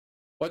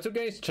What's up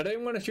guys, today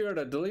I'm going to show you how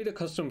to delete a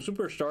custom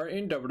superstar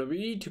in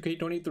WWE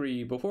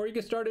 2K23. Before we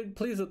get started,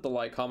 please hit the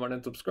like, comment,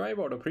 and subscribe.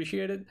 I would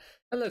appreciate it.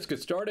 And let's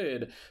get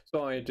started. So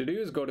all you have to do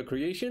is go to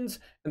creations,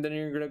 and then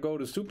you're going to go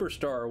to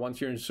superstar.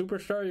 Once you're in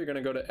superstar, you're going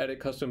to go to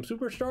edit custom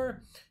superstar,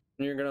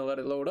 and you're going to let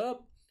it load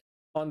up.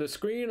 On the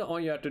screen, all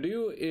you have to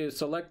do is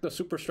select the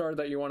superstar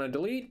that you want to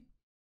delete,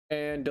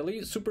 and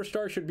delete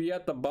superstar should be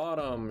at the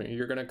bottom.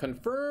 You're going to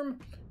confirm,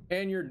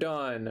 and you're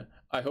done.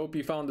 I hope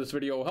you found this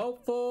video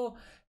helpful.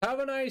 Have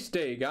a nice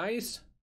day, guys.